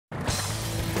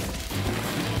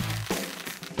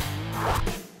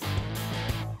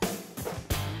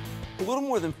little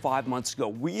more than 5 months ago,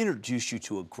 we introduced you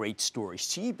to a great story,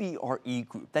 CBRE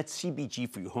Group, that's CBG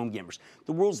for you home gamers,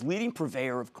 the world's leading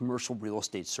purveyor of commercial real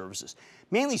estate services.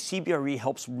 Mainly, CBRE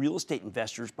helps real estate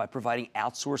investors by providing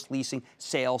outsourced leasing,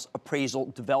 sales, appraisal,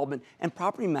 development, and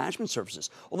property management services,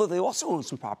 although they also own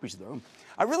some properties of their own.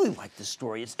 I really like this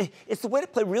story. It's the way to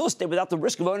play real estate without the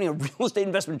risk of owning a real estate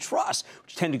investment trust,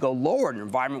 which tend to go lower in an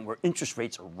environment where interest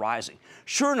rates are rising.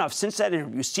 Sure enough, since that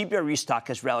interview, CBRE stock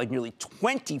has rallied nearly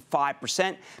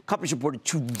 25%. Companies reported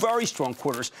 2 very strong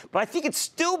quarters, but I think it's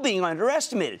still being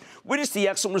underestimated. Witness the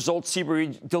excellent results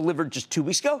CBRE delivered just 2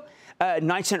 weeks ago.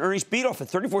 9-cent earnings beat off a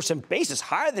 34-cent basis,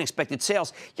 higher than expected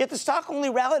sales, yet the stock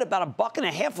only rallied about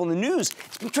 $1.50 on the news.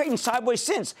 It's been trading sideways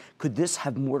since. Could this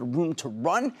have more room to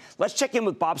run? Let's check in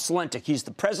with Bob Salentic. He's the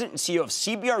president and CEO of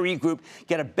CBRE Group,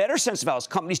 get a better sense of how his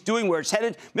company's doing, where it's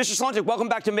headed. Mr. Salentic, welcome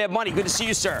back to Mad Money. Good to see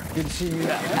you, sir. Good to see you.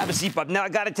 Have a seat, Bob. Now, I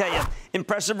got to tell you,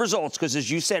 impressive results, because as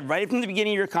you said right from the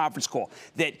beginning of your conference call,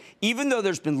 that even though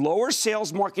there's been lower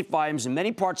sales market volumes in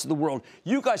many parts of the world,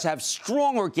 you guys have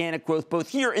strong organic growth both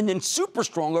here and then super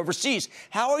strong overseas.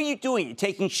 How are you doing? You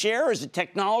taking share? Is it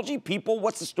technology, people?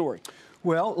 What's the story?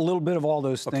 Well, a little bit of all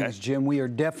those things, Jim. We are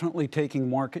definitely taking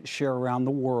market share around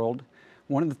the world.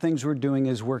 One of the things we're doing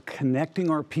is we're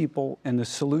connecting our people and the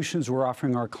solutions we're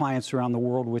offering our clients around the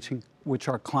world, which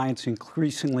our clients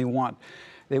increasingly want.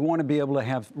 They want to be able to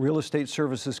have real estate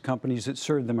services companies that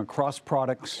serve them across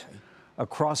products,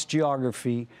 across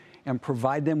geography, and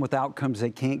provide them with outcomes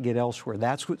they can't get elsewhere.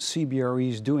 That's what CBRE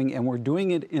is doing, and we're doing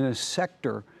it in a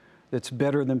sector that's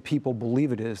better than people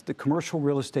believe it is. The commercial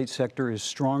real estate sector is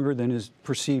stronger than is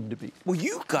perceived to be. Well,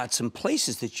 you've got some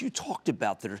places that you talked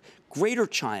about that are Greater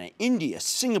China, India,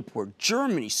 Singapore,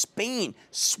 Germany, Spain,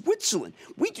 Switzerland,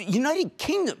 United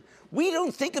Kingdom. We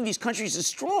don't think of these countries as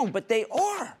strong, but they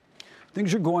are.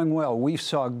 Things are going well. We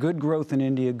saw good growth in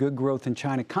India, good growth in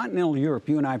China. Continental Europe,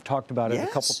 you and I have talked about it a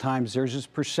couple times. There's this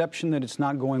perception that it's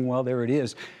not going well. There it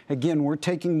is. Again, we're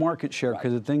taking market share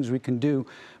because of things we can do.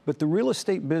 But the real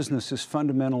estate business is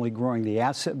fundamentally growing. The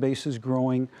asset base is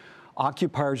growing.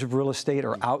 Occupiers of real estate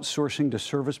are outsourcing to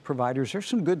service providers. There's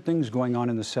some good things going on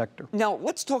in the sector. Now,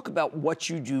 let's talk about what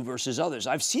you do versus others.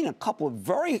 I've seen a couple of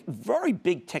very, very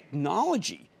big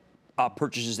technology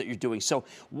purchases that you're doing. So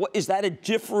is that a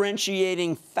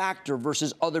differentiating factor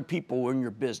versus other people in your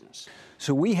business?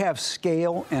 So we have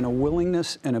scale and a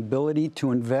willingness and ability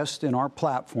to invest in our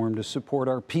platform to support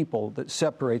our people that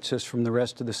separates us from the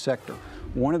rest of the sector.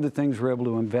 One of the things we're able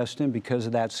to invest in because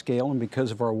of that scale and because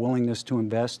of our willingness to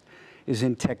invest is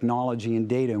in technology and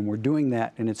data, and we're doing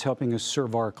that, and it's helping us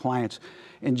serve our clients.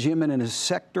 And Jim, in a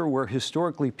sector where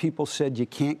historically people said you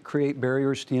can't create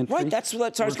barriers to entry, right? That's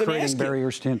what I was going to ask you.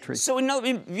 Barriers to entry. So,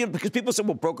 because people said,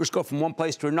 well, brokers go from one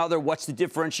place to another. What's the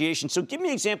differentiation? So, give me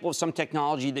an example of some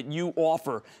technology that you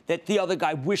offer that the other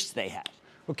guy wished they had.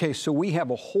 Okay, so we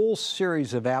have a whole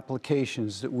series of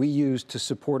applications that we use to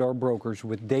support our brokers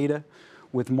with data,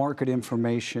 with market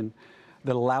information,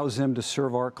 that allows them to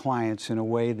serve our clients in a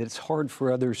way that's hard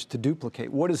for others to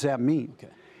duplicate. What does that mean?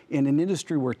 Okay. In an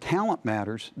industry where talent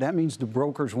matters, that means the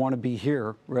brokers want to be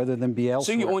here rather than be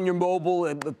elsewhere. So you on your mobile,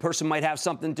 the person might have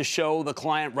something to show the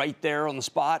client right there on the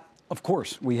spot? Of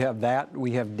course, we have that.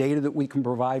 We have data that we can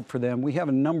provide for them. We have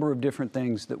a number of different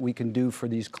things that we can do for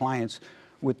these clients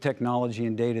with technology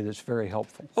and data that's very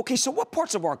helpful. Okay, so what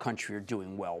parts of our country are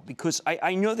doing well? Because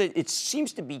I know that it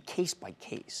seems to be case by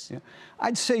case. Yeah.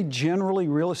 I'd say generally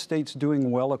real estate's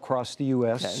doing well across the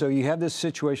U.S. Okay. So you have this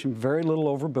situation, very little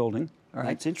overbuilding. All right.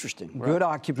 That's interesting. Good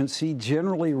occupancy.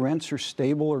 Generally, rents are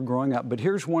stable or growing up. But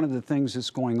here's one of the things that's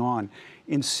going on.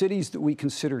 In cities that we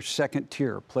consider second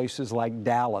tier, places like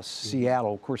Dallas,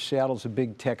 Seattle, of course, Seattle's a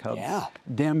big tech hub,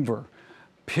 Denver,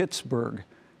 Pittsburgh,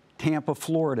 Tampa,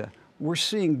 Florida, we're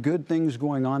seeing good things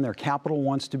going on there. Capital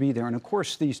wants to be there. And, of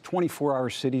course, these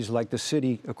 24-hour cities like the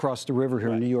city across the river here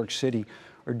in New York City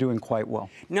are doing quite well.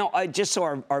 Now, just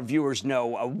so our viewers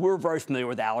know, we're very familiar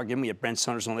with Allergan. We have Brent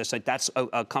Saunders on this site. That's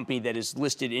a company that is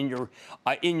listed in your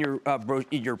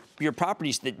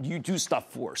properties that you do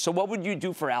stuff for. So what would you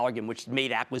do for Allergan, which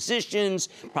made acquisitions,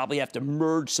 probably have to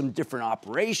merge some different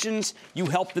operations? You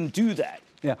help them do that.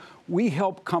 Yeah, we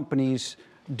help companies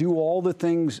do all the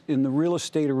things in the real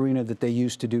estate arena that they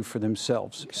used to do for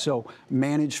themselves. Okay. So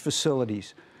manage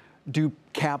facilities, do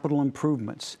capital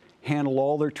improvements, handle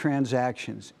all their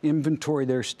transactions, inventory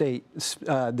their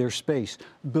space,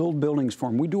 build buildings for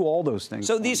them. We do all those things.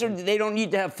 So they don't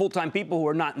need to have full-time people who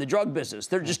are not in the drug business.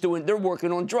 They're just they're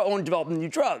working on developing new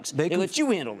drugs. They let you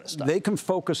handle this stuff. They can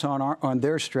focus on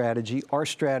their strategy. Our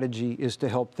strategy is to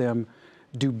help them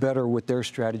do better with their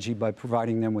strategy by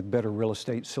providing them with better real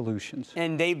estate solutions.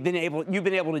 And you've been able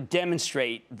to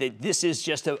demonstrate that this is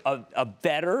just a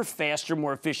better, faster,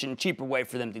 more efficient, cheaper way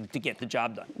for them to get the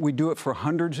job done. We do it for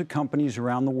hundreds of companies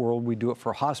around the world. We do it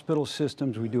for hospital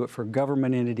systems. We do it for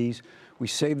government entities. We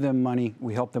save them money.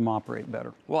 We help them operate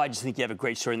better. Well, I just think you have a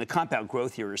great story. And the compound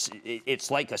growth here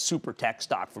it's like a super tech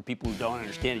stock for people who don't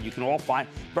understand it. You can all find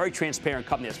very transparent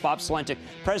company. That's Bob Sulentic,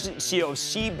 President and CEO of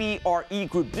CBRE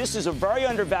Group. This is a very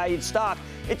undervalued stock.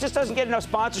 It just doesn't get enough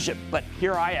sponsorship. But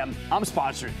here I am. I'm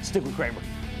sponsored. Stick with Cramer.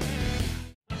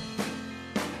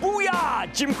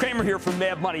 Booyah! Jim Cramer here from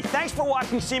Mad Money. Thanks for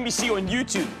watching CNBC on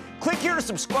YouTube. Click here to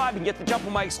subscribe and get the jump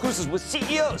on my exclusives with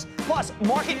CEOs, plus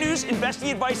market news, investing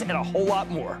advice, and a whole lot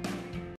more.